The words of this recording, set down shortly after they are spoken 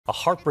A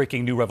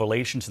heartbreaking new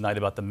revelation tonight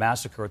about the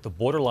massacre at the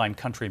Borderline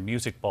Country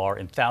Music Bar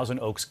in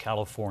Thousand Oaks,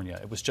 California.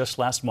 It was just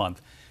last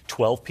month.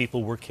 12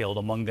 people were killed,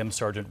 among them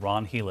Sergeant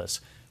Ron Helis,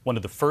 one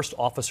of the first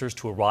officers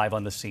to arrive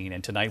on the scene.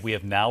 And tonight we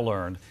have now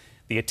learned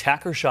the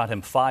attacker shot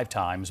him 5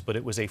 times, but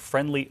it was a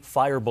friendly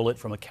fire bullet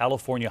from a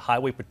California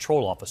Highway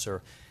Patrol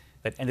officer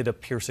that ended up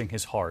piercing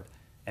his heart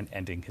and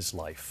ending his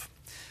life.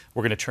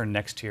 We're going to turn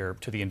next here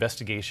to the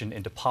investigation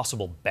into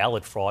possible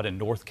ballot fraud in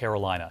North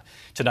Carolina.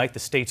 Tonight,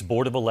 the state's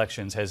Board of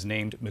Elections has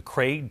named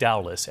McCrae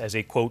Dowless as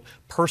a, quote,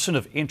 person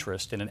of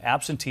interest in an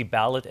absentee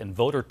ballot and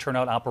voter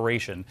turnout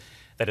operation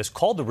that has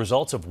called the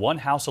results of one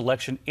House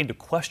election into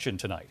question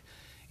tonight.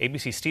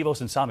 ABC's Steve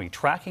Osunsami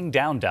tracking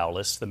down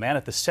Dowless, the man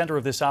at the center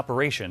of this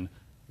operation,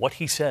 what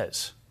he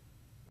says.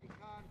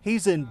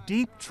 He's in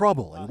deep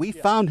trouble, and we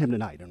found him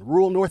tonight in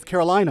rural North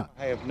Carolina.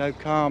 I have no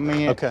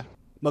comment. Okay.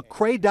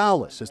 McCrae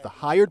Dowless is the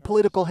hired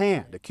political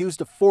hand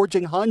accused of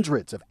forging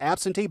hundreds of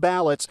absentee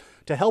ballots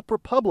to help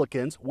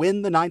Republicans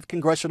win the 9th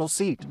congressional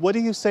seat. What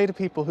do you say to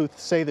people who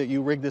say that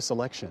you rigged this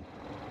election?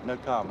 No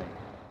comment.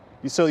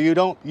 So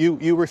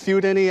you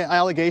refute any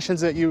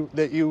allegations that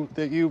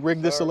you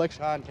rigged this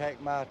election?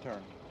 Contact my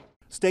attorney.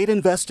 State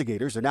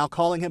investigators are now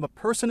calling him a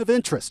person of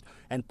interest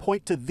and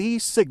point to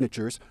these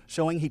signatures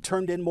showing he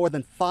turned in more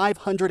than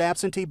 500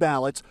 absentee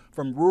ballots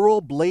from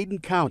rural Bladen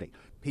County.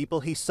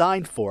 People he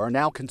signed for are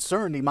now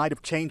concerned he might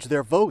have changed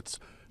their votes.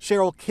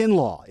 Cheryl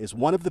Kinlaw is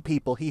one of the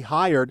people he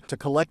hired to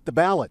collect the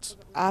ballots.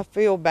 I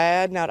feel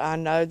bad. Now I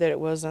know that it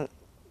wasn't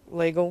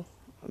legal,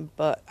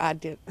 but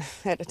at the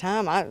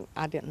time,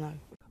 I didn't know.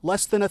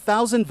 Less than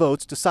 1,000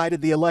 votes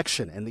decided the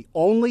election, and the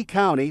only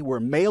county where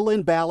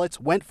mail-in ballots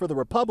went for the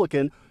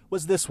Republican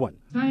was this one.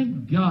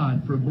 Thank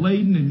God for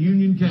Bladen and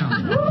Union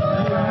County.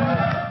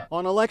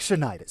 On election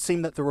night, it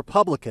seemed that the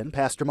Republican,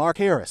 Pastor Mark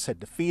Harris, had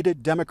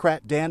defeated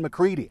Democrat Dan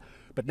McCready.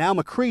 But now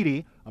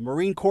McCready, a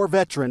Marine Corps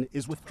veteran,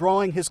 is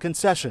withdrawing his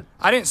concession.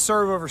 I didn't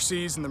serve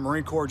overseas in the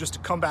Marine Corps just to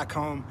come back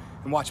home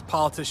and watch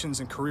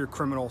politicians and career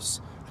criminals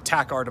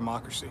attack our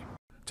democracy.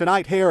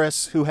 Tonight,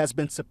 Harris, who has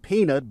been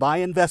subpoenaed by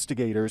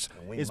investigators,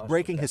 is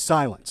breaking his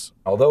silence.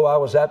 Although I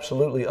was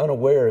absolutely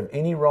unaware of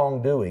any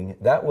wrongdoing,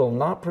 that will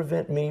not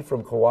prevent me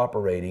from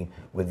cooperating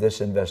with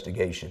this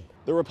investigation.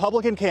 The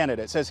Republican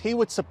candidate says he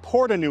would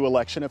support a new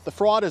election if the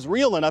fraud is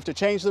real enough to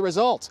change the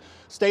results.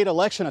 State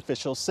election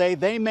officials say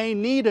they may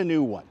need a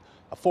new one.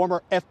 A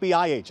former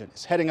FBI agent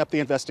is heading up the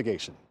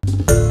investigation.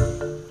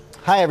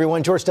 Hi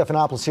everyone, George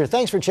Stephanopoulos here.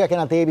 Thanks for checking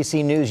out the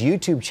ABC News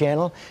YouTube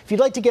channel. If you'd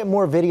like to get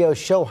more videos,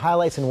 show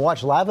highlights, and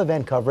watch live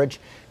event coverage,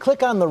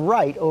 click on the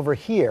right over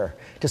here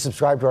to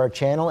subscribe to our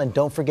channel, and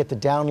don't forget to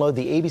download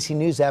the ABC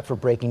News app for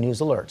breaking news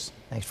alerts.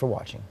 Thanks for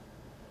watching.